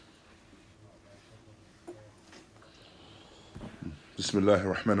بسم الله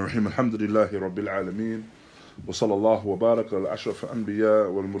الرحمن الرحيم الحمد لله رب العالمين وصلى الله وبارك على أشرف الأنبياء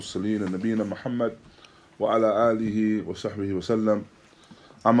والمرسلين نبينا محمد وعلى آله وصحبه وسلم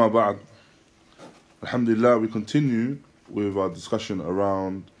أما بعد. Alhamdulillah, we continue with our discussion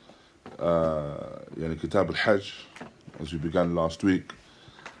around Kitab al-Hajj as we began last week,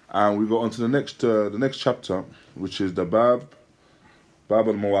 and we go on to the next chapter, which is the Bab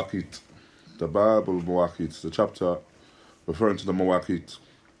al-Mawaqit. The Bab al-Mawaqit, the chapter referring to the Mawaqit.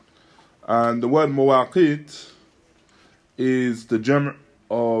 And the word Mawaqit is the jam'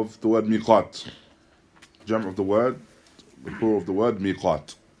 of the word miqat. Jam' of the word, the plural of the word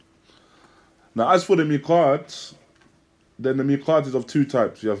miqat. Now, as for the miqat, then the miqat is of two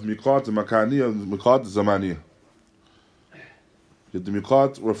types. You have miqat makani and miqat zamani. You have the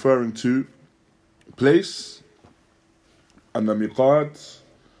miqat referring to place, and the miqat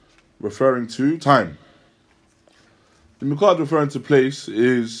referring to time. The miqat referring to place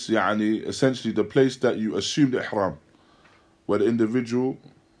is essentially the place that you assume the ihram, where the individual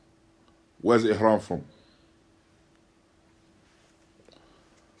wears the ihram from.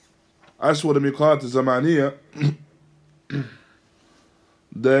 As for the miqat zamaniya,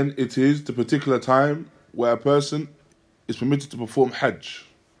 then it is the particular time where a person is permitted to perform hajj.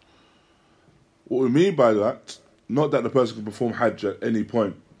 What we mean by that, not that the person can perform hajj at any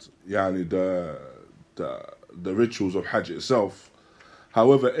point, the rituals of hajj itself.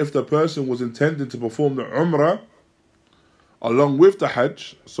 However, if the person was intending to perform the umrah along with the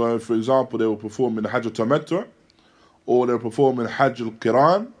hajj, so for example they were performing the hajj al-tamattu' or they were performing hajj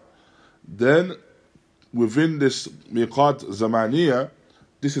al-qiran, then within this miqat zamaniya,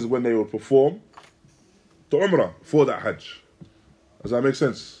 this is when they will perform the umrah for that hajj. Does that make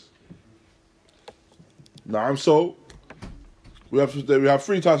sense? Now, so we have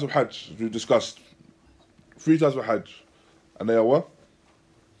three types of hajj we've discussed. Three types of hajj. And they are what?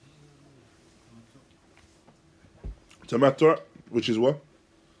 Tamattu', which is what?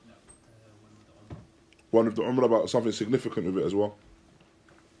 One with the umrah, but something significant with it as well.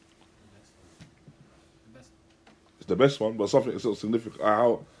 It's the best one, but something is still significant.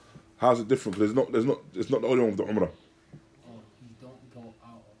 How's it different? Because it's not the only one with the umrah.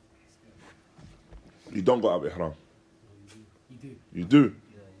 You don't go out of ihram. You do?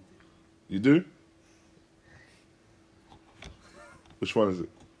 You do? Which one is it?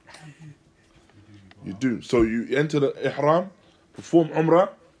 You do. So you enter the ihram, perform umrah,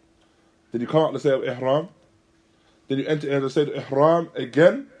 then you come out the state of ihram, then you enter the state of ihram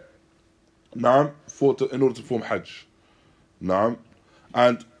again, in order to perform hajj.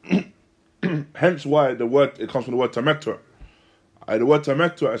 And hence why it comes from the word tamattu'. The word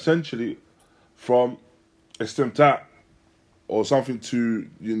tamattu' essentially from istimta' or something to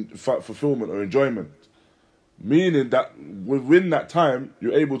fulfillment or enjoyment. Meaning that within that time,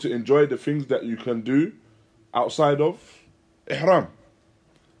 you're able to enjoy the things that you can do outside of ihram.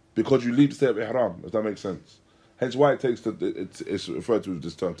 Because you leave the state of ihram, if that makes sense. Hence why it's referred to as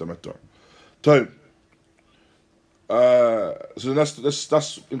this term, tamattu'. So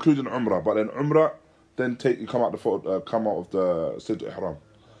that's including umrah. But then umrah, then you come out of the state of ihram.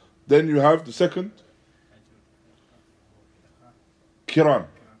 Then you have the second, Kiran.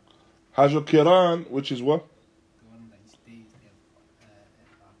 Hajj al-Kiran, which is what?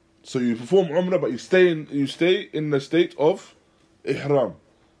 So you perform umrah, but you stay in the state of ihram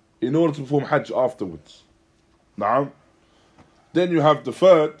in order to perform hajj afterwards. Na'am. Then you have the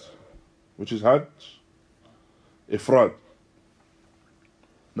third, which is hajj ifrad.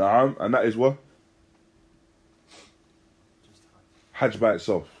 Na'am. And that is what? Hajj by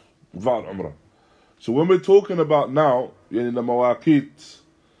itself, without umrah. So when we're talking about now, in the mawaqit,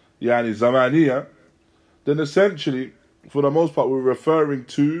 zamaniya, then essentially, for the most part, we're referring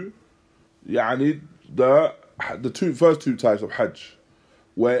to the first two types of hajj,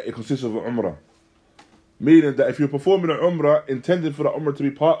 where it consists of an umrah. Meaning that if you're performing an umrah intended for the umrah to be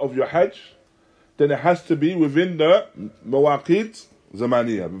part of your hajj, then it has to be within the mawaqit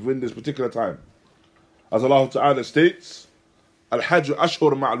zamaniya, within this particular time. As Allah Ta'ala states, Al-Hajj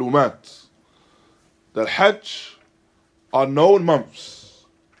ashhur ma'lumat. The hajj are known months.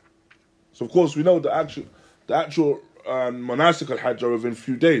 So of course we know the actual monastic al-hajj are within a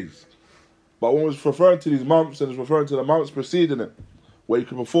few days. But when it's referring to these months, and it's referring to the months preceding it, where you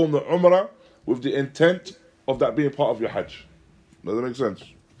can perform the umrah with the intent of that being part of your hajj. Does that make sense?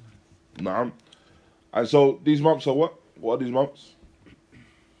 Naam. And so these months are what? What are these months?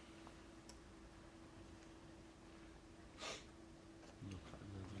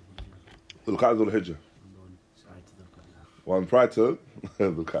 Dhul-Qa'dah, Dhul-Hijjah. One prior to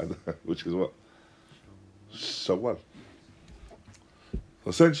Dhul-Qa'dah, which is what? Shawwal.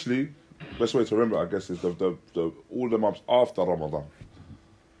 Essentially, best way to remember, I guess, is all the months after Ramadan.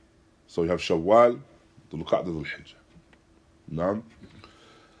 So you have Shawwal, Dhul Qa'dah, Dhul Hijjah. Naam.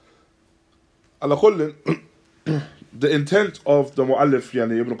 Ala kullin, the intent of the Mu'allif,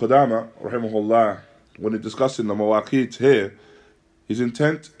 Ibn Qudama, rahimahullah, when he's discussing the Mawaqit here, his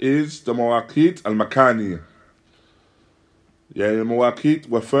intent is the Mawaqit al-Makaniyah. The Mawaqit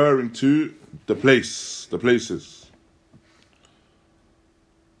referring to the places.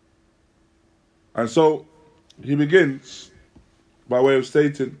 And so, he begins by way of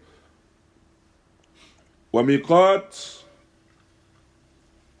stating, وَمِيقَاتْ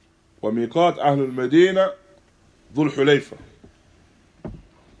أهل المدينة ذو الحليفة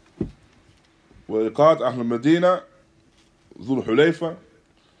وميقات أهل المدينة ذو الحليفة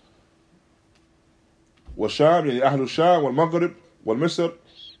والشام يعني أهل الشام والمغرب والمصر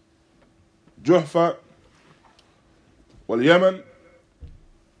جحفة واليمن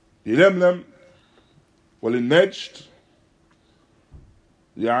يلملم وللنجد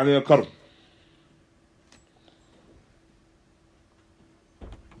يعني القرن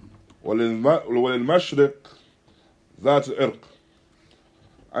وللمشرق ذات العرق.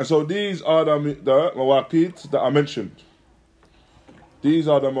 And so these are the mawaqit that are mentioned.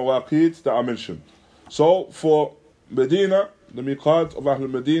 So for Medina, the miqat of Ahl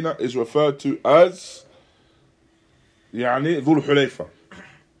Medina is referred to as Dhul Hulayfa.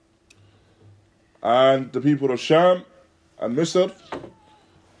 And the people of Sham and Misr,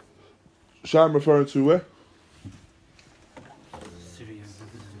 Sham referring to where?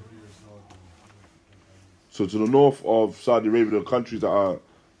 So to the north of Saudi Arabia, the countries that are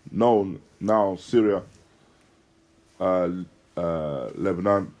known now, Syria,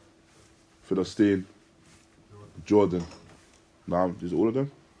 Lebanon, Palestine, Jordan. Now, is it all of them?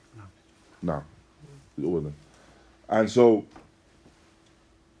 No. Is all of them. And so,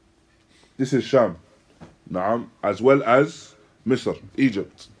 this is Sham, as well as Misr,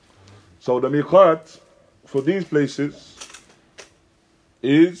 Egypt. So the miqat for these places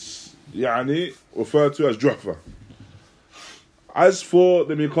is referred to as Juhfa. As for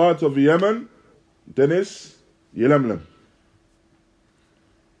the miqat of Yemen, then it's Yelamlam.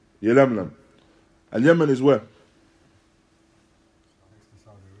 And Yemen is where?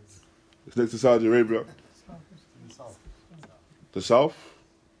 It's next to Saudi Arabia. The south?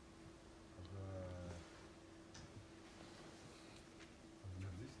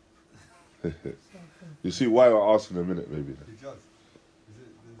 You see why I'm asking in a minute, maybe. Because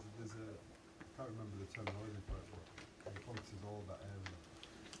there's a, I can't remember the terminology for it, but it encompasses all that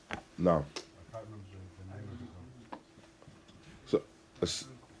area. No. I can't remember the name of it. So,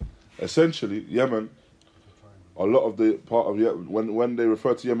 essentially, Yemen, a lot of the part of Yemen, when they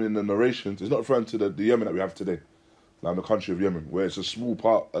refer to Yemen in the narrations, it's not referring to the Yemen that we have today, like the country of Yemen, where it's a small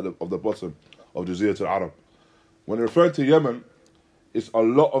part of the bottom of Jaziratul Arab. When they refer to Yemen, it's a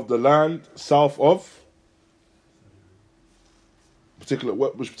lot of the land south of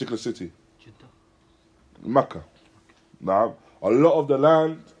which particular city? Mecca. Now, a lot of the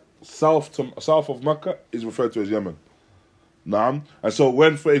land south of Mecca is referred to as Yemen. Naam. And so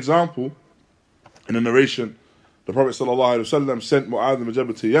when, for example, in the narration, the Prophet ﷺ sent Mu'adh ibn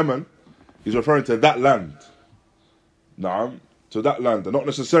Jabal to Yemen, he's referring to that land. Naam. To that land, and not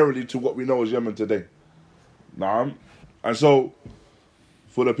necessarily to what we know as Yemen today. Naam. And so,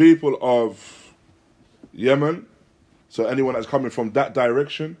 for the people of Yemen, so anyone that's coming from that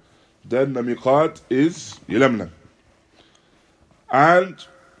direction, then the miqat is Yelamlam. And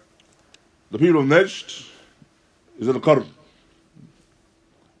the people of Najd is Al-Qarn.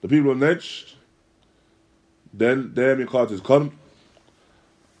 The people of Najd, then their miqat is Qarn.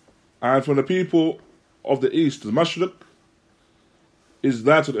 And from the people of the east, the Mashriq, is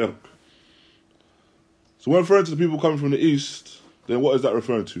that al-Irq. So when referring to the people coming from the east, then what is that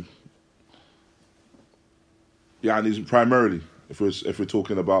referring to? Primarily, if we're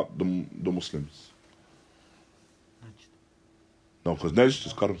talking about the Muslims. No, because Najd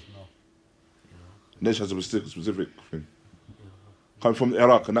is Qarn. Najd has a specific thing. Coming from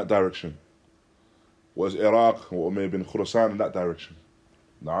Iraq in that direction. What is Iraq, or maybe in Khurasan in that direction.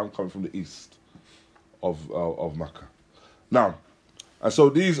 Now I'm coming from the east of Makkah. Now, and so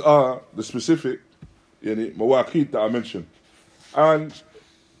these are the specific mawaqit that I mentioned. And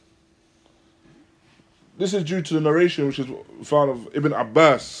this is due to the narration which is found of Ibn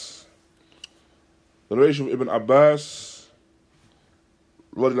Abbas. The narration of Ibn Abbas,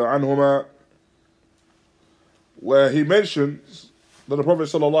 radiyallahu anhuma, where he mentions that the Prophet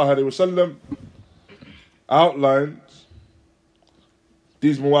sallallahu alaihi wasallam outlined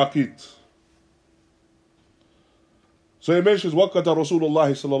these mawaqit. So he mentions وَقَّتَ رَسُولُ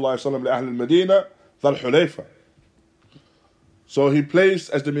اللَّهِ صلى الله عليه وسلم لأهل المدينة ذا الحليفة. So he placed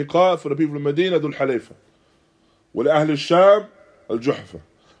as the miqat for the people of Medina ذو الحليفة. ولأهل الشام الجحفة.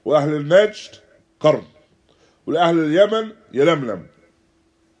 وأهل النجد قرن. ولأهل اليمن يلملم.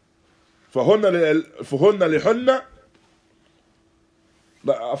 فهن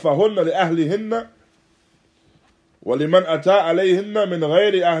لأهلهن ولمن أتى عليهن من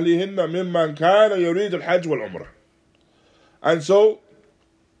غير أهلهن ممن كان يريد الحج والعمرة. And so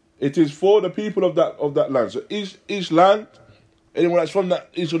it is for the people of that land. So each land, anyone that's from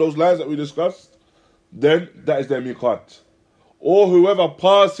each of those lands that we discussed, then that is their miqat. Or whoever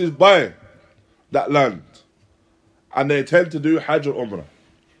passes by that land and they intend to do hajj or umrah.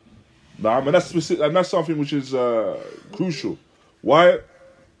 And that's specific, and that's something which is crucial. Why?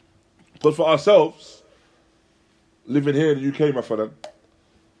 Because for ourselves, living here in the UK, my friend,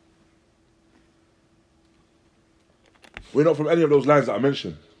 we're not from any of those lands that I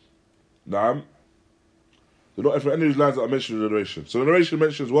mentioned. We're not from any of those lands that I mentioned in the narration. So the narration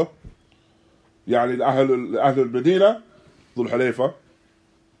mentions what? يعني أهل المدينة ذو الحليفة.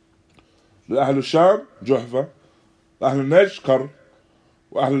 لأهل الشام جحفة. أهل النجد قرن.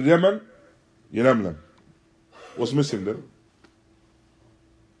 وأهل اليمن يلملم. What's missing then?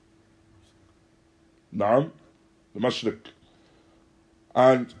 نعم, the Mashriq.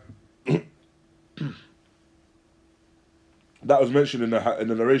 And that was mentioned in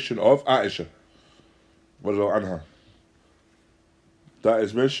the narration of Aisha رضي عنها. That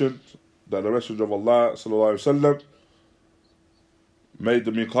is mentioned that the Messenger of Allah sallallahu alaihi wasallam made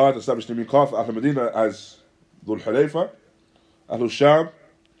the miqat, established the miqat for Ahl Medina as Dhul Hulayfa, Ahl Sham,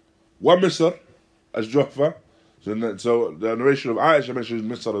 wa Misr as Juhfa. So the narration of Aisha mentions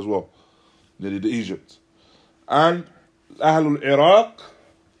Misr as well, nearly the Egypt. And Ahl Iraq,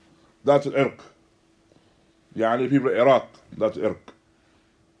 that's Irq. يعني people of Iraq, that's Irq.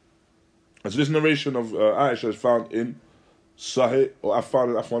 And so this narration of Aisha is found in Sahih, or I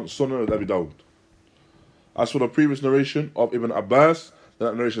found in Sunan of Abi Dawud. As for the previous narration of Ibn Abbas,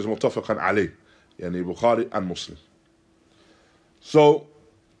 that narration is muttafaqan alayh, yani Bukhari and Muslim. So,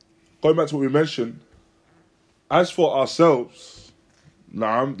 going back to what we mentioned, as for ourselves,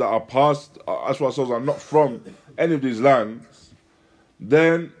 that are past, as for ourselves are not from any of these lands,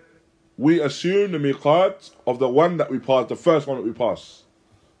 then we assume the miqat of the one that we pass, the first one that we pass,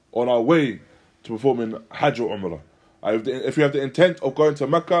 on our way to performing Hajj or Umrah. If we have the intent of going to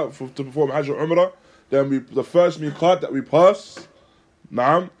Mecca to perform Hajj or Umrah, then the first miqat that we pass,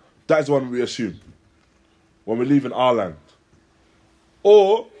 that is the one we assume when we leave in our land.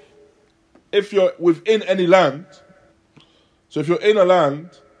 Or if you're within any land, so if you're in a land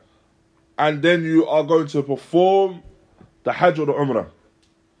and then you are going to perform the Hajj or the Umrah,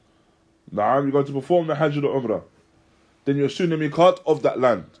 you're going to perform the Hajj or the Umrah, then you assume the miqat of that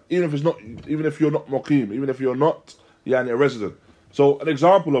land, even if you're not muqim, even if you're not a resident. So an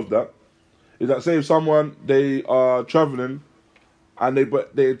example of that is that, say if someone, they are traveling and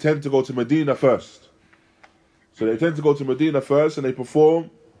they intend to go to Medina first. So they intend to go to Medina first and they perform,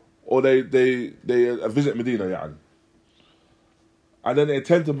 or they visit Medina, and then they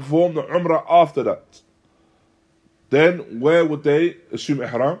intend to perform the Umrah after that. Then where would they assume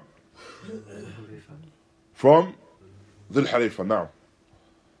ihram? From Dhul Hulayfa now.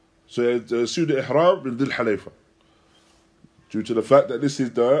 So they assume the ihram with Dhul Hulayfa, due to the fact that this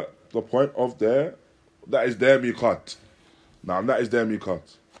is the point of that is their miqat. That is their miqat.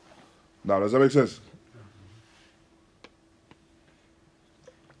 Now, does that make sense?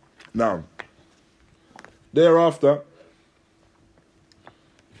 Now, thereafter,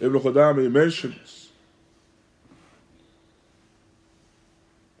 Ibn Qudami mentions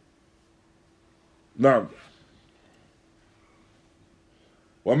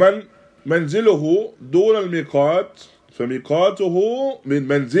ومن منزله دون الميقات فميقاته من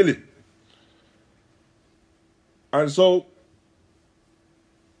منزله. And so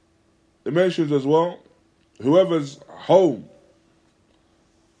it mentions as well, whoever's home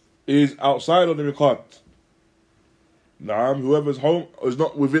is outside of the miqat, whoever's home is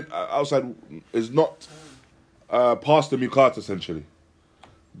not within, outside, is not past the miqat essentially,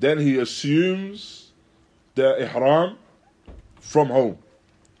 then he assumes the ihram from home.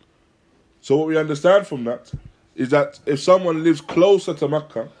 So what we understand from that is that if someone lives closer to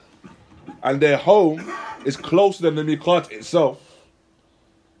Mecca and their home is closer than the miqat itself,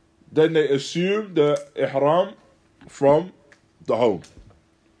 then they assume the ihram from the home.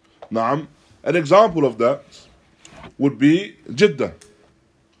 An example of that would be Jeddah.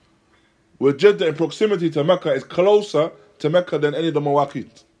 Where Jeddah in proximity to Mecca is closer to Mecca than any of the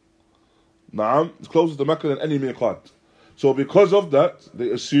mawaqit. It's closer to Mecca than any miqat. So because of that, they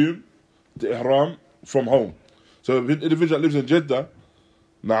assume the ihram from home. So if an individual that lives in Jeddah,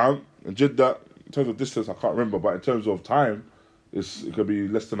 in Jeddah, in terms of distance, I can't remember, but in terms of time, it could be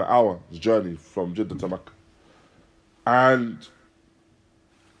less than an hour's journey from Jeddah to Mecca. And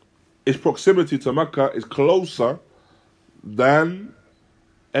its proximity to Mecca is closer than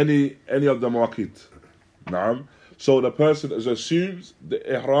any of the mawaqit. So the person assumes the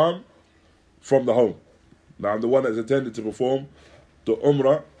ihram from the home. The one that is intended to perform the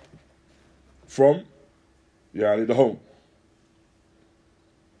umrah from the home.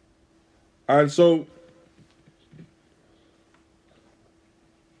 And so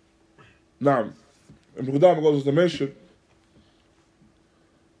Ibn Qudamah goes on to mention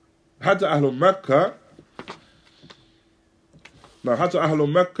حتى أهل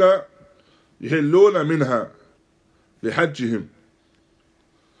مكة يحلون منها لحجهم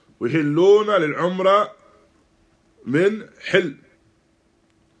ويحلون للعمرة من حل.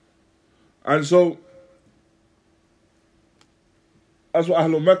 And so as for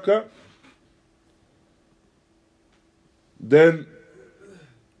Ahlul Mecca, then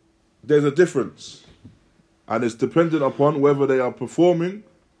there's a difference, and it's dependent upon whether they are performing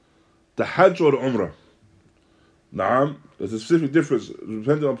the Hajj or the Umrah. There's a specific difference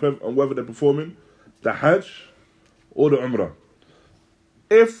depending on whether they're performing the Hajj or the Umrah.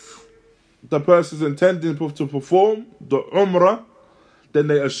 If the person is intending to perform the Umrah, then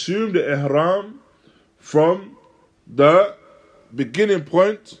they assume the Ihram from the beginning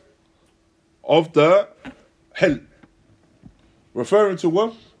point of the Hill. Referring to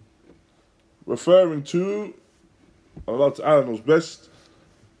what? Referring to, Allah Ta'ala knows best,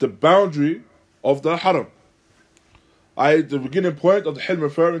 the boundary of the Haram. The beginning point of the Hill,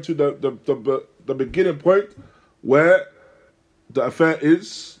 referring to the beginning point where the affair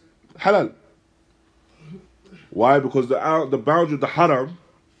is halal. Why? Because the boundary of the Haram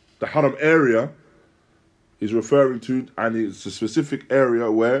area, is referring to, and it's a specific area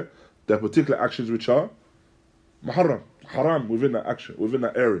where there are particular actions which are haram within that action, within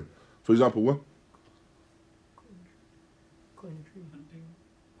that area. For example, what?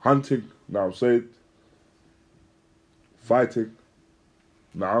 Hunting. Now say it. Fighting.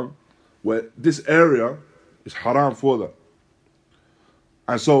 Now, where this area is haram for that.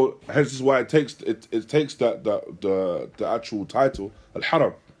 And so, hence this is why it takes the actual title,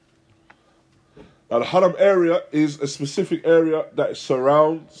 Al-Haram. Now, the Haram area is a specific area that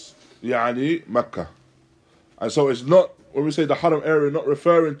surrounds Mecca. And so it's not, when we say the Haram area, not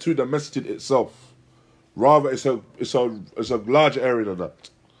referring to the masjid itself. Rather, it's a larger area than that.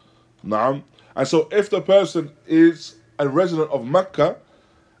 And so if the person is a resident of Mecca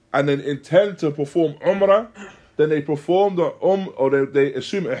and then intend to perform Umrah, then they perform or they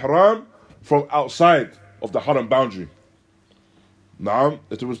assume Ihram from outside of the Haram boundary.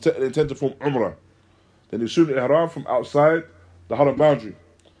 If they intend to perform Umrah, then they assume Ihram from outside the Haram boundary.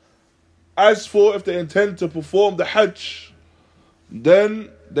 As for if they intend to perform the Hajj, then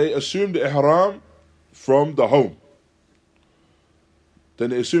they assume the Ihram from the home. Then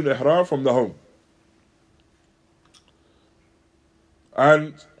they assume the Ihram from the home.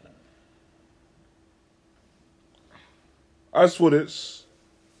 And as for this,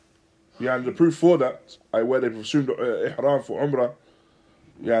 the proof for that, where they've assumed the Ihram for Umrah,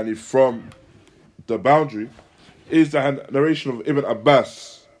 from the boundary, is the narration of Ibn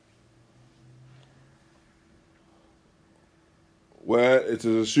Abbas, where it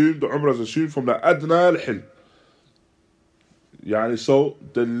is assumed, the Umrah is assumed from the Adna al-Hil. So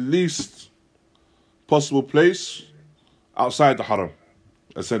the least possible place outside the Haram,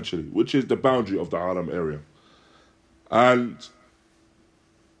 essentially, which is the boundary of the Haram area. And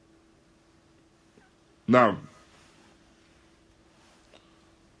now,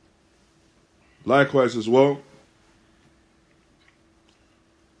 likewise as well,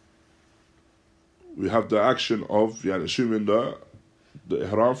 we have the action of assuming the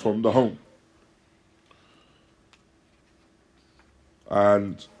Ihram from the home.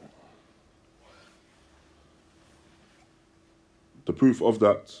 And the proof of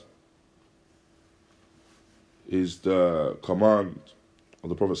that is the command of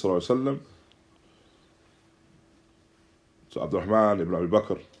the Prophet ﷺ to Abdurrahman ibn Abi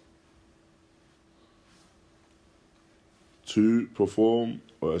Bakr to perform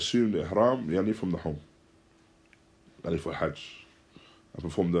or assume the Ihram from the home, for Hajj, and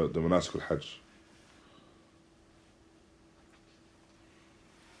perform the manasik al-Hajj.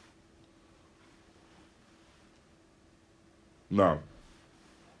 Now,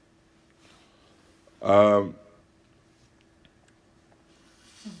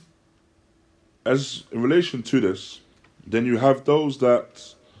 as in relation to this, then you have those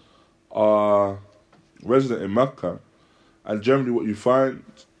that are resident in Mecca, and generally what you find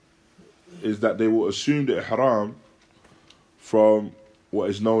is that they will assume the ihram from what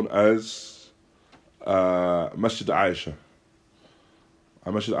is known as Masjid Aisha.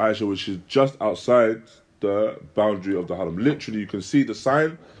 And Masjid Aisha, which is just outside the boundary of the Haram. Literally, you can see the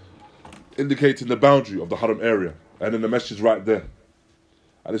sign indicating the boundary of the Haram area, and then the masjid is right there.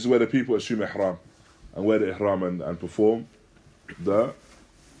 And this is where the people assume ihram and wear the ihram and perform the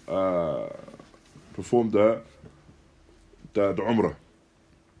umrah.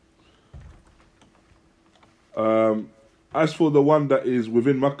 As for the one that is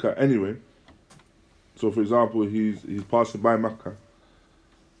within Mecca anyway, so for example, he's passing by Mecca,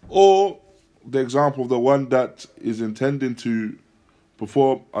 or the example of the one that is intending to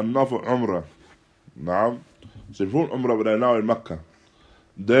perform another umrah. Now, so perform umrah but they're now in Mecca.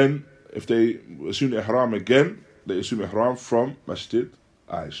 Then, if they assume ihram again, they assume ihram from Masjid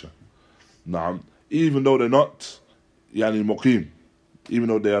Aisha. Now, even though they're not muqim, even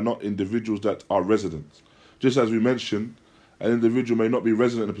though they are not individuals that are residents. Just as we mentioned, an individual may not be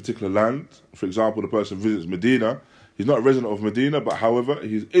resident in a particular land. For example, the person visits Medina. He's not a resident of Medina, but however,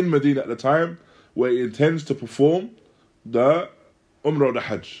 he's in Medina at the time where he intends to perform the Umrah or the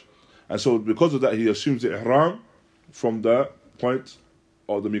Hajj. And so because of that, he assumes the ihram from the point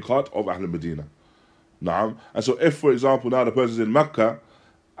or the miqat of Ahl Medina. Naam. And so if, for example, now the person is in Mecca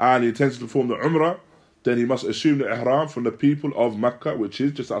and he intends to perform the Umrah, then he must assume the ihram from the people of Mecca, which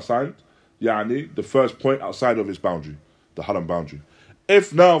is just outside, the first point outside of its boundary, the Haram boundary.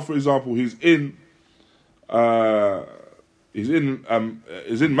 If now, for example, he's in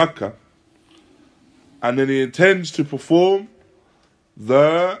Mecca, and then he intends to perform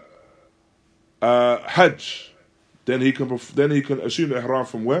the Hajj, then he can assume the ihram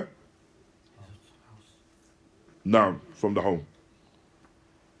from where? No, from the home.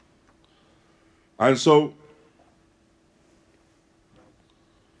 And so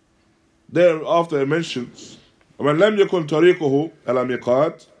thereafter it mentions, ومن لم يكن طريقه إلى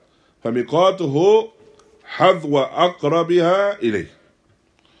ميقات فميقاته حذو أقربها إليه.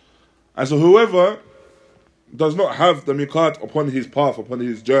 And so whoever does not have the miqat upon his path, upon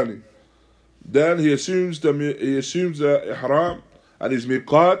his journey, then he assumes the ihram, and his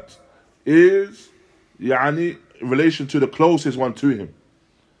miqat is in relation to the closest one to him,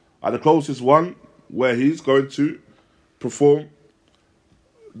 and the closest one where he's going to perform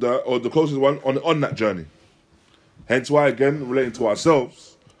the closest one on that journey. Hence why, again, relating to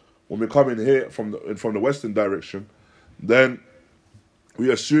ourselves, when we come in here from the western direction, then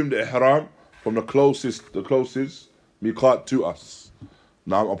we assume the ihram from the closest miqat to us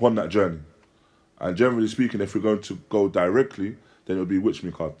now upon that journey. And generally speaking, if we're going to go directly, then it will be which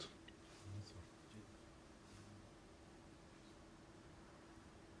miqat?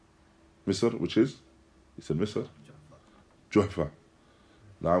 Misr, which is? He said Misr? Juhfa.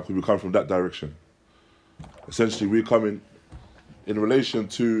 Now, we come from that direction. Essentially, we come in relation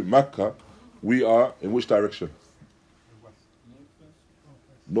to Mecca, we are in which direction?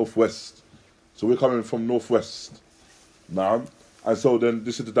 Northwest. So we're coming from northwest. Now, and so then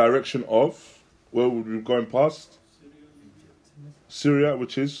this is the direction of, where would we be going past? Syria,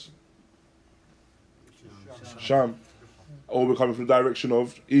 which is? Sham. Or we're coming from the direction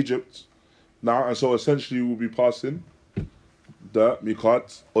of Egypt. Now, and so essentially we'll be passing the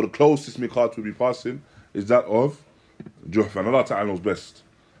miqat, or the closest miqat we'll be passing is that of Juhfa. And Allah Ta'ala knows best.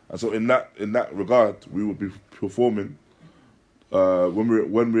 And so in that regard, we would be performing,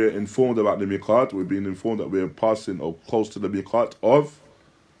 when we're informed about the miqat, we're being informed that we're passing or close to the miqat of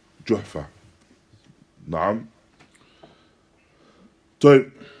Juhfa. Naam. So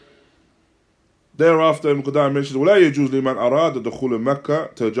thereafter, Ibn Qudamah mentions, ولا يجوز لمن أراد دخول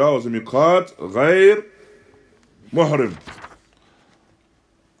مكة تجاوز ميقات غير محرم.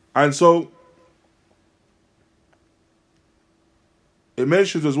 And so it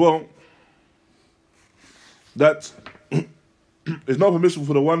mentions as well that it's not permissible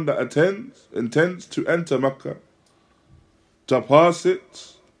for the one that intends to enter Mecca to pass the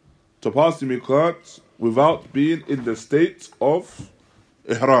miqat without being in the state of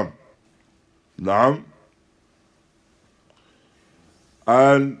ihram. Naam.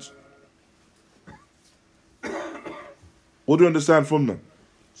 And what do you understand from that?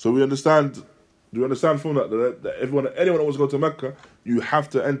 So do you understand from that anyone that wants to go to Mecca, you have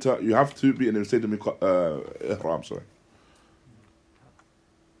to be in the state of ihram, sorry.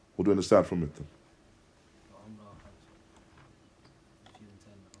 What do you understand from it then?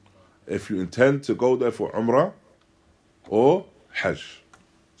 If you intend to go there for Umrah or Hajj,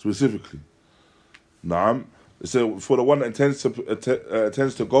 specifically. Naam. So for the one that intends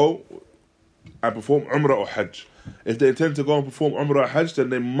to go and perform Umrah or Hajj. If they intend to go and perform Umrah or Hajj, then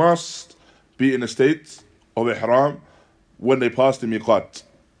they must be in a state of Ihram when they pass the Miqat.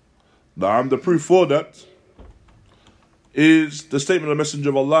 The proof for that is the statement of the Messenger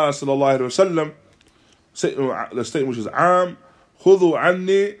of Allah sallallahu alaihi wasallam, the statement which is Am khudhu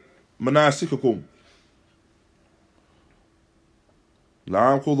anni manasikakum.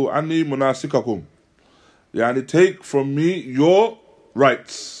 Na'am khudhu anni manasikakum. Yani take from me your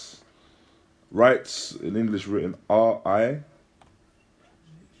rights. Rights in English written R-I-T-E-S.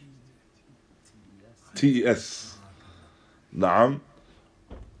 Na'am.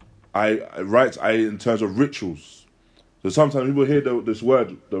 Rights in terms of rituals. So sometimes people hear this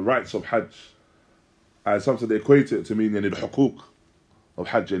word, the rights of Hajj, and sometimes they equate it to meaning the hukuk of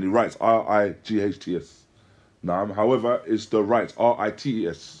Hajj, and the rights R-I-G-H-T-S. Na'am. However, it's the rights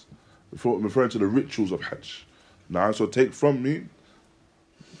R-I-T-E-S, referring to the rituals of Hajj. Na'am. So take from me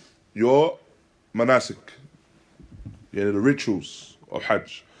your manasik, the rituals of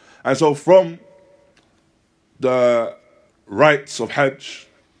Hajj. And so from the rights of Hajj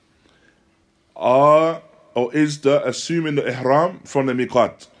is the assuming the ihram from the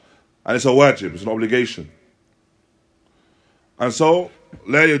miqat. And it's a wajib, it's an obligation. And so,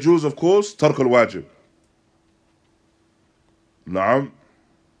 la yajuz, of course, tark al-wajib. Na'am.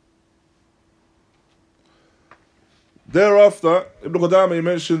 Thereafter, Ibn Qudama, he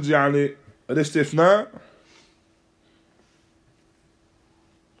mentions الاستثناء,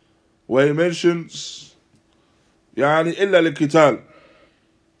 where he mentions إلا للقتال.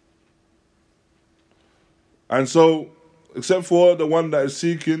 And so, except for the one that is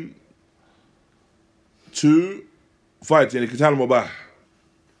seeking to fight, قتال مباح.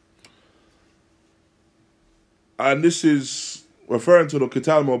 And this is referring to the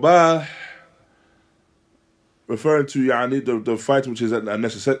قتال مباح, referring to the fight which is a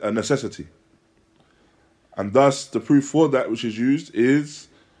necessity. And thus the proof for that which is used is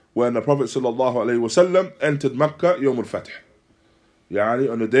when the Prophet ﷺ entered Mecca Yawm al-Fath,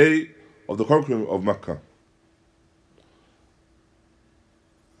 on the day of the conquering of Mecca.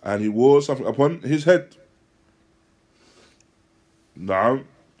 And he wore something upon his head. Na'am.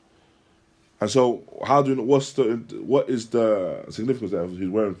 And so what is the significance that he's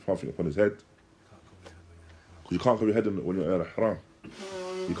wearing something upon his head? Because you can't cover your head when you're in ihram.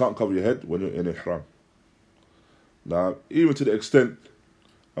 You can't cover your head when you're in ihram. Now, even to the extent,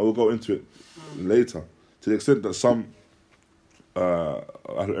 I will go into it later, to the extent that some,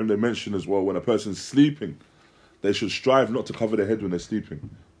 they mention as well, when a person's sleeping, they should strive not to cover their head when they're sleeping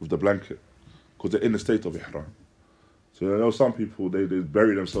with the blanket, because they're in the state of ihram. So I know some people, they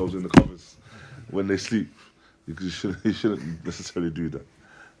bury themselves in the covers when they sleep, because you shouldn't necessarily do that.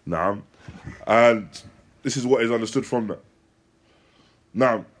 Naam. And this is what is understood from that.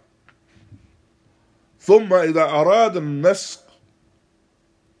 Naam. ثم إذا أراد النسك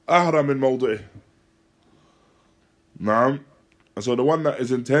أهرم من موضعه. نعم. And so the one that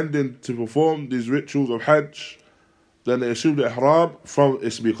is intending to perform these rituals of Hajj, then they assume the ihram from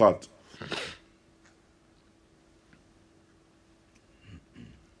its miqat.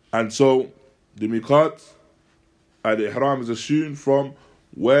 And so the miqat and the ihram is assumed from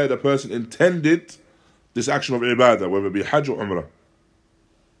where the person intended this action of ibadah, whether it be Hajj or Umrah.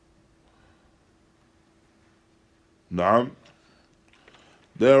 Naam.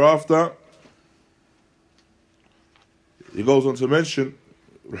 Thereafter, he goes on to mention,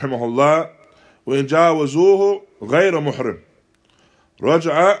 rahimahullah, وإن جاوزوه غير محرم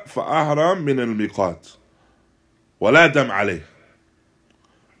رجع فأحرم من الميقات ولا دم عليه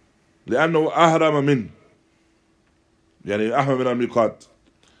لأنه أحرم من أحرم من الميقات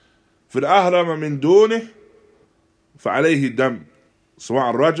فإن أحرم من دونه فعليه الدم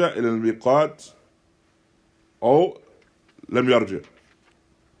سواء رجع إلى الميقات أو لم يرجع.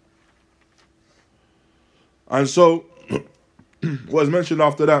 And so what is mentioned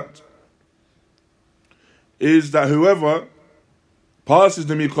after that is that whoever passes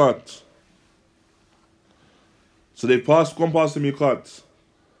the miqat, so they've gone past the miqat,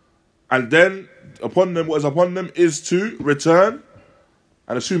 and then upon them, what is upon them is to return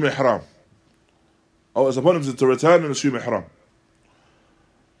and assume ihram. Or it's upon them to return and assume ihram.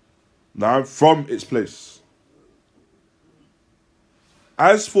 Now, from its place.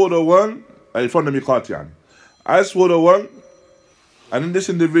 As for the one, from the miqat, as for the one, and in this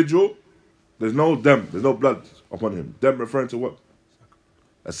individual, there's no dam, there's no blood upon him. Dam referring to what?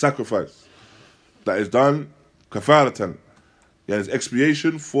 A sacrifice that is done kafaratan. It's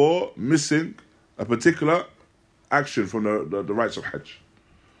expiation for missing a particular action from the rites of Hajj.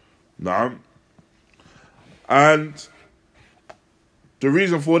 Naam. And the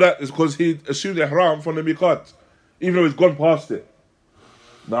reason for that is because he assumed ihram from the miqat, even though he's gone past it.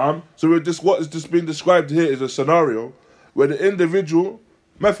 So what is just being described here is a scenario where the individual,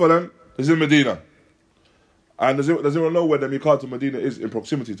 مثلا, is in Medina. And does anyone know where the miqat to Medina is in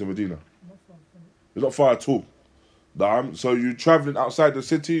proximity to Medina? It's not far at all. So you're traveling outside the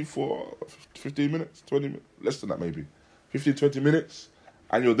city for 15 minutes, 20 minutes, less than that maybe. 15, 20 minutes,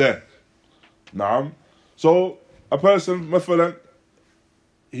 and you're there. So a person, مثلا,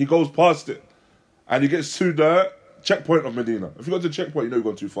 he goes past it, and he gets to the checkpoint of Medina. If you go to the checkpoint, you know you've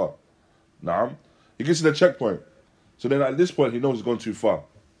gone too far. He gets to the checkpoint. So then at this point, he knows he's gone too far.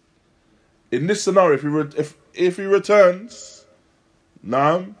 In this scenario, if he returns,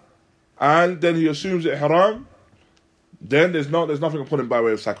 and then he assumes ihram, then there's nothing upon him by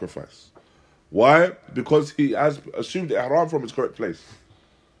way of sacrifice. Why? Because he has assumed ihram from his correct place,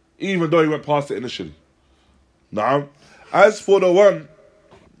 even though he went past it initially. As for the one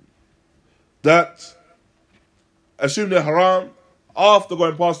that assumed ihram after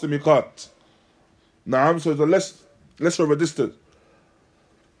going past the miqat, so it's lesser of a distance.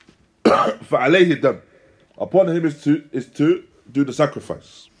 فَعَلَيْهِ الدَّمْ. Upon him is to do the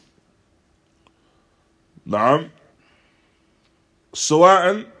sacrifice.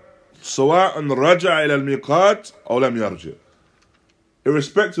 سواء رجع إلى الميقات أو لم يرجع.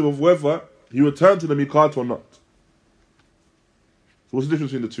 Irrespective of whether he returned to the miqat or not. So what's the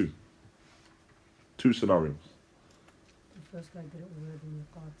difference between the two? Two scenarios. The first guy didn't wear the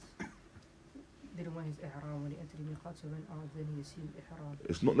miqat. Didn't wear his ihram when he entered the miqat, so went out, then he assumed ihram.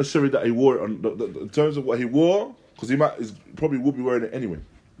 It's not necessarily that he wore it in terms of what he wore, because he probably would be wearing it anyway.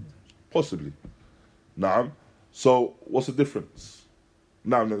 Possibly. So what's the difference?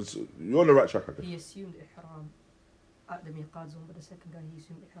 You're on the right track, I guess. He assumed ihram at the miqat zone, but the second guy, he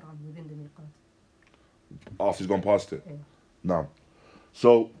assumed ihram within the miqat. After he's gone past it? Yeah.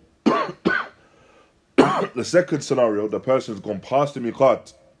 So, the second scenario, the person's gone past the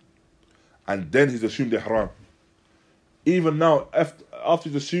miqat, and then he's assumed ihram. Even now, after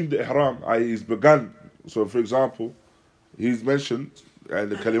he's assumed the ihram, i.e. he's begun, so for example, he's mentioned in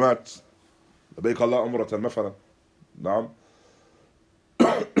the kalimat, لبيك الله عمرة مثلا.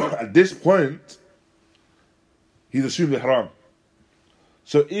 At this point, he's assumed ihram.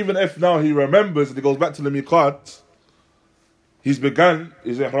 So even if now he remembers and he goes back to the miqat, he's begun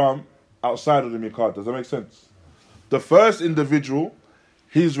his ihram outside of the miqat. Does that make sense? The first individual,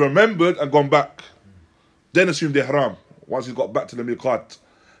 he's remembered and gone back, then assumed ihram once he got back to the miqat.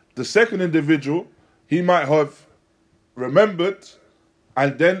 The second individual, he might have remembered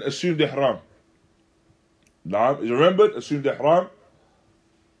and then assumed ihram. He's remembered, assumed ihram,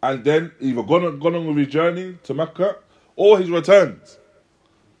 and then either gone on with his journey to Mecca, or he's returned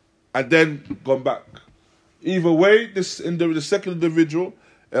and then gone back. Either way, the second individual,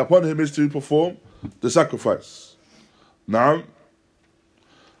 upon him is to perform the sacrifice.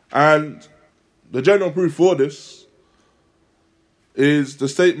 And the general proof for this is the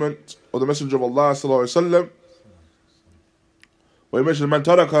statement of the Messenger of Allah sallallahu alaihi wasallam, where he mentioned, "Man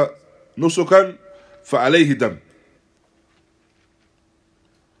taraka nusukan فَعَلَيْهِ دَمْ."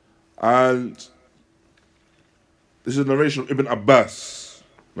 And this is a narration of Ibn Abbas.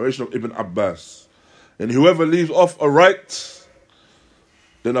 And whoever leaves off a right,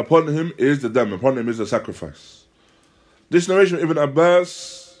 then upon him is the dam, upon him is the sacrifice. This narration of Ibn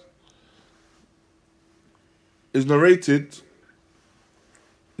Abbas is narrated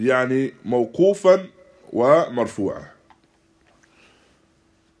يعني موقوفا ومرفوعا.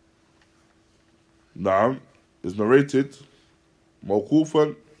 Is narrated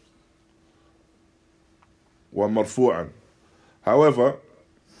موقوفا ومرفوعا. However,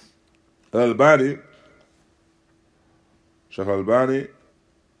 Al-Albani, Shaykh Al-Albani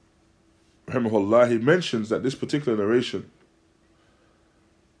rahimahullah, he mentions that this particular narration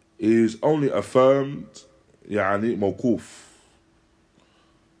is only affirmed يعني موقوف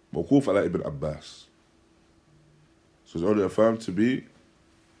على Ibn Abbas. So it's only affirmed to be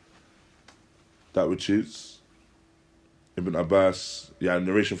that which is Ibn Abbas,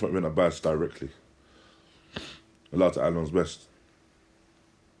 narration from Ibn Abbas directly. Allah Ta'ala knows best.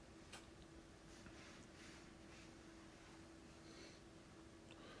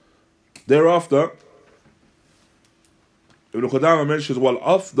 Thereafter, Ibn Qudama mentions,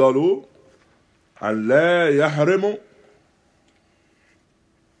 وَالْأَفْضَلُ أَنْ لَا يَحْرِمُ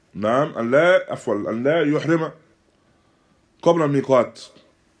أن لا يحرم قبل الميقات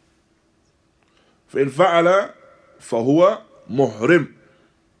فإن فعل فهو محرم.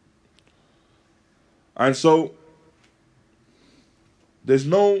 And so there's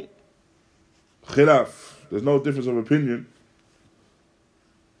no khilaf There's no difference of opinion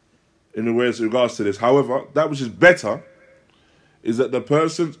in the ways regards to this. However, that which is better is that the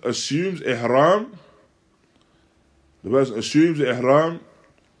person assumes ihram. The person assumes ihram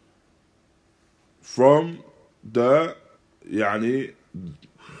from the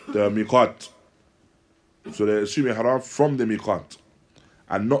miqat. So they assume ihram from the miqat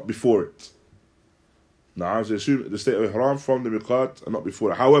and not before it. Now, so they assume the state of ihram from the miqat and not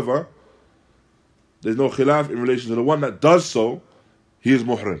before it. However, there's no khilaf in relation to the one that does so, he is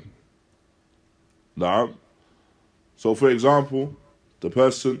muhrim. Now, so for example, the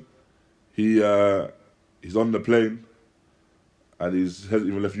person, he's on the plane and he hasn't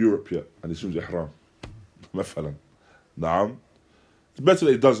even left Europe yet and he assumes ihram. مثلا. Now, it's better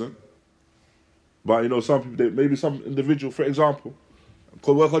that he doesn't. But you know, some people, maybe some individual, for example, it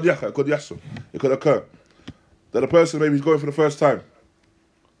could occur that a person maybe he's going for the first time,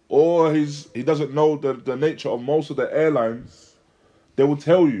 or he doesn't know the nature of most of the airlines. They will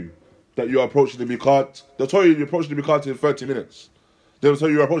tell you that you're approaching the miqat. They'll tell you you're approaching the miqat in 30 minutes. They'll tell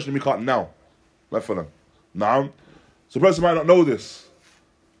you you're approaching the miqat now. Now, so the person might not know this.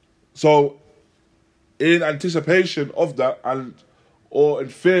 So, in anticipation of that, or in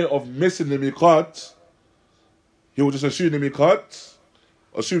fear of missing the miqat, he will just assume the miqat,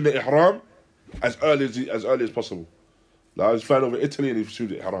 assume the ihram as early as possible. Like, he's flying over Italy and he assumes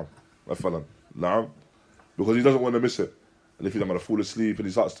the ihram. Because he doesn't want to miss it. And if he's going to fall asleep and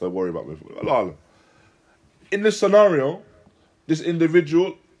he starts to worry about it. Allah. In this scenario, this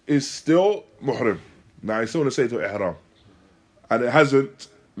individual is still muhrim. Now, he's still going to say to ihram. And it hasn't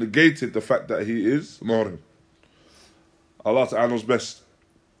negated the fact that he is muhrim. Allah Ta'ala knows best.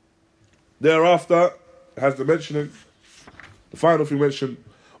 Thereafter, has the mentioning, the final thing mentioned,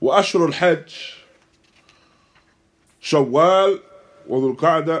 وَأَشْهُرُ الْحَجِّ شَوَّالْ وَذُو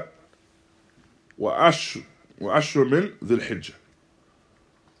الْقَعْدَةِ وَأَشْهُرُ مِنْ ذِي الْحِجَّةِ.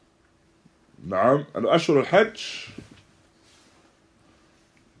 Naam, and أشهر الحج,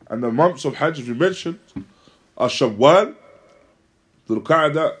 and the months of Hajj, as we mentioned, are Shawwal, Dhul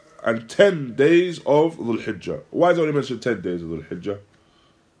Qa'dah, and 10 days of Dhul Hijjah. Why is it only mentioned 10 days of Dhul Hijjah?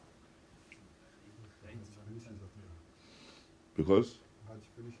 Because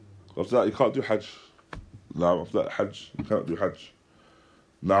after that you can't do Hajj. No, after that Hajj, you can't do Hajj.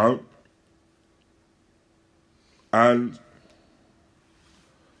 Now, and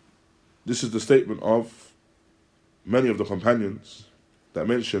this is the statement of many of the companions that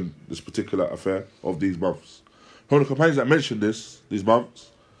mention this particular affair of these months. One of the companions that mention these months,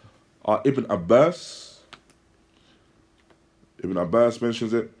 are Ibn Abbas. Ibn Abbas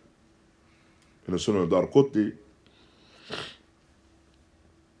mentions it in the Sunan al-Darqutni.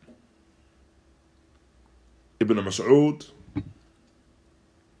 Ibn Mas'ud,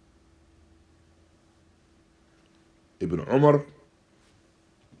 Ibn Umar,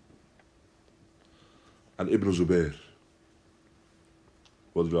 and Ibn Zubair.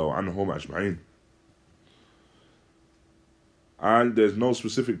 Radiyallahu anhum ajma'in. And there's no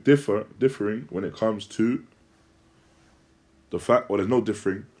specific differing when it comes to the fact, or there's no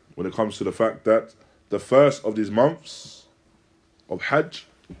differing when it comes to the fact that the first of these months of Hajj,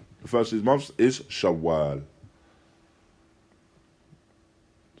 the first of these months is Shawwal.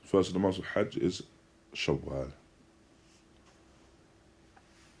 The first of the months of Hajj is Shawwal.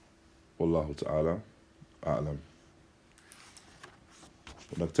 Wallahu ta'ala a'lam.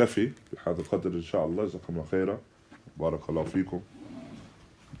 ونكتفي بهذا القدر إن شاء الله. جزاكم الله خيرا. بارك الله فيكم.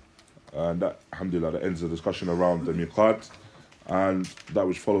 And that, alhamdulillah, that ends the discussion around the miqat. And that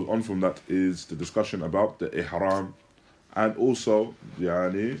which follows on from that is the discussion about the ihram, and also the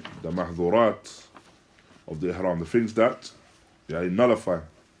mahdhurat of the ihram, the things that nullify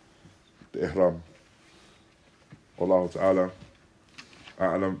the ihram. Wallahu ta'ala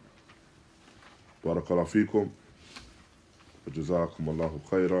a'lam. Barakallahu feekum. وجزاكم الله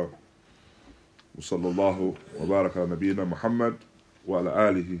خيرا. وصلى الله وبارك على نبينا محمد وعلى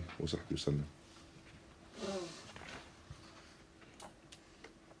آله وصحبه وسلم.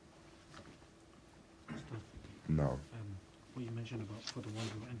 No. What you mentioned about for the one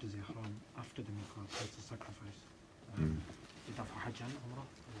who enters the ihram after the miqat, that's a sacrifice. Is that for Hajj and Umrah?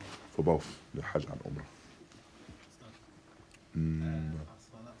 For both, the Hajj and Umrah.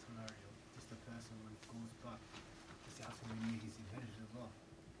 So that scenario, just the person when he goes back, does he have to renew his intention as well?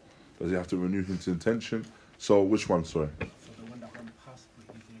 Does he have to renew his intention? So which one, sorry? So the one that went past,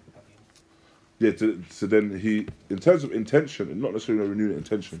 but he didn't back in. Yeah, so then he, in terms of intention, not necessarily renewing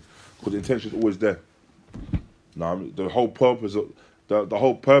intention, because the intention is always there. Now, the whole purpose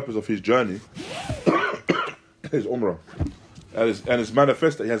of his journey is Umrah. and it's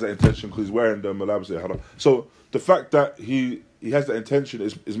manifest that he has that intention because he's wearing the malabis al-ihram. So the fact that he has that intention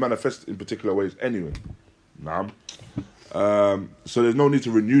is manifest in particular ways anyway. Naam. So there's no need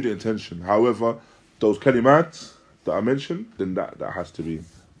to renew the intention. However, those kalimat that I mentioned, then that has to be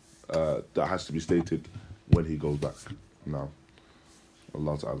stated when he goes back. Now,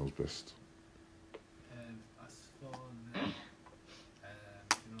 Allah Ta'ala knows best. As for the,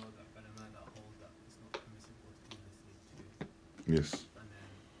 that ulama that hold that it's not permissible to do the same too. Yes, And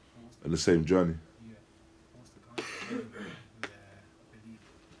then in the same journey. what's the counter with their belief?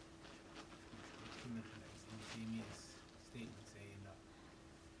 Taymiyyah's statement saying that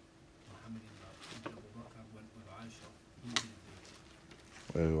Muhammad ibn Abu Bakr went with Aisha. He didn't do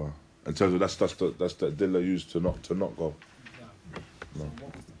it. There you are. In terms of that's the adilla used to not go. Yeah. No. So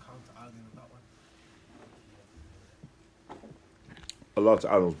what was the counter argument of that one? Allah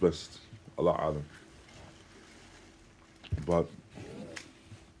Ta'ala knows best. Allah Alam. But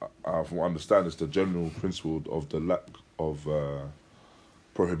from what I understand, it's the general principle of the lack of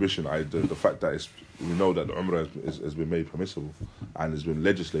prohibition. The fact that we know that the Umrah has been made permissible and has been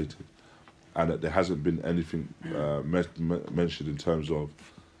legislated, and that there hasn't been anything mentioned in terms of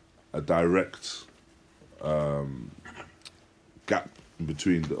a direct gap in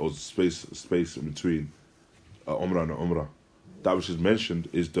between, or space in between Umrah and Umrah. That which is mentioned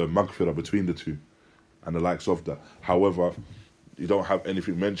is the maghfirah between the two and the likes of that. However, you don't have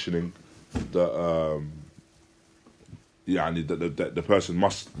anything mentioning that the person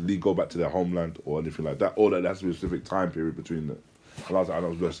must go back to their homeland or anything like that, or that there has to be a specific time period between them. Allah Ta'ala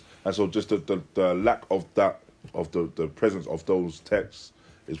knows best. And so just the lack of that, of the presence of those texts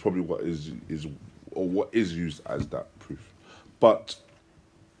is probably what is used as that proof. But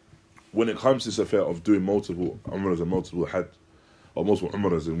when it comes to this affair of doing multiple umrahs and multiple hajj, or multiple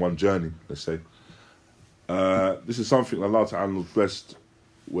umrahs in one journey, let's say, this is something Allah Ta'ala knows best,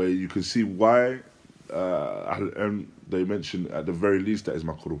 where you can see why they mention at the very least that is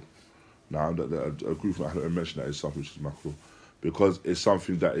makruh. Now, a group of Ahl mention that is something which is makruh, because it's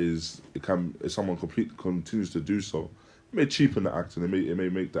something that if someone continues to do so, it may cheapen the act, and it may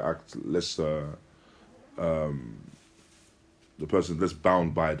make the act less, the person less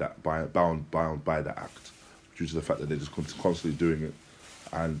bound by that act, due to the fact that they're just constantly doing it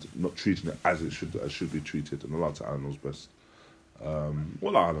and not treating it as it should be treated. And Allah Ta'ala knows best. Allah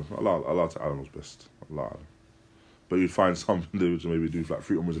Ta'ala knows best. Allah Alam. But you'd find some which maybe do like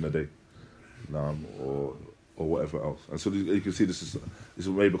 3 umrahs in a day, or whatever else. And so you can see this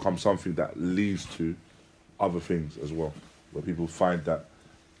may become something that leads to other things as well, where people find that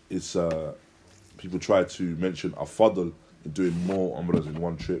it's people try to mention a fadl in doing more umrahs in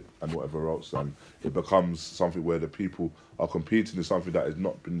one trip and whatever else, and it becomes something where the people are competing in something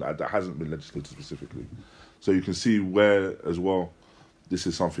that hasn't been legislated specifically. So you can see where as well this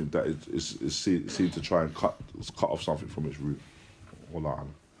is something that is seen to try and cut off something from its root. Wallah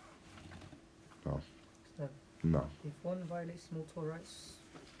alam. No. If one violates multiple rights,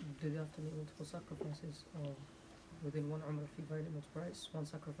 do they have to make multiple sacrifices? Or within one umrah, if you violate multiple rights, one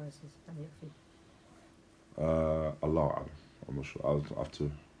sacrifice is yakfi? Allah Alam. I'm not sure. I'll have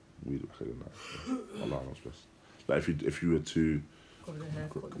to read it back in that. Allah knows best. Like if you were to Cover the hair,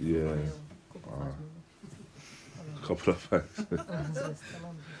 cut the yeah. Couple of facts.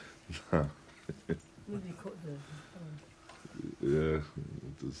 Maybe cut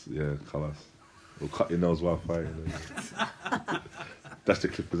Yeah, colours. Or cut your nails while fighting. That's the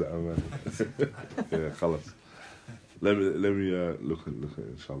clippers at man. Yeah, colours. Let me look at it,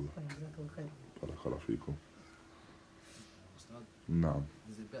 inshallah. Barakallah feekum. Ustad, No.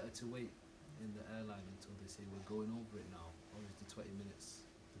 is it better to wait in the airline until they say we're going over it now, or is the 20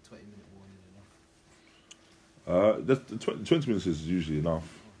 minute warning enough? The 20 minutes is usually enough.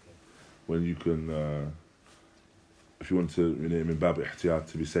 Okay. When you can, if you want to, min bab ihtiyat,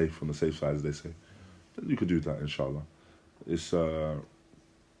 to be safe, on the safe side, as they say, then you could do that, inshallah. It's because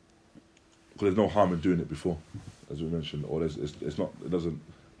there's no harm in doing it before, as we mentioned, or it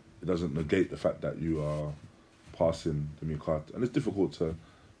doesn't negate the fact that you are passing the miqat, and it's difficult to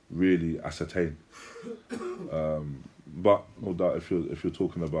really ascertain. But no doubt, if you're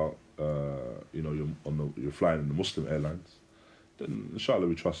talking about you're flying in the Muslim airlines, then inshallah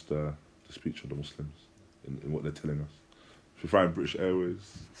we trust the speech of the Muslims in what they're telling us. If you're flying British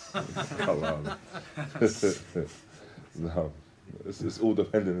Airways, Allah. No, it's all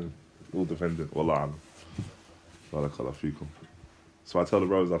dependent. Wallah alam. Barakallah feekum. So I tell the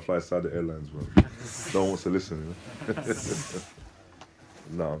brothers I fly Saudi Airlines, bro. No one wants to listen,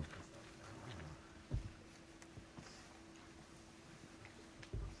 No.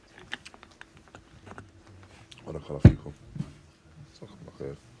 Barakallah feekum.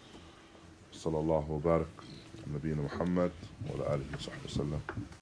 صلى الله وبارك على نبينا محمد وعلى آله وصحبه وسلم.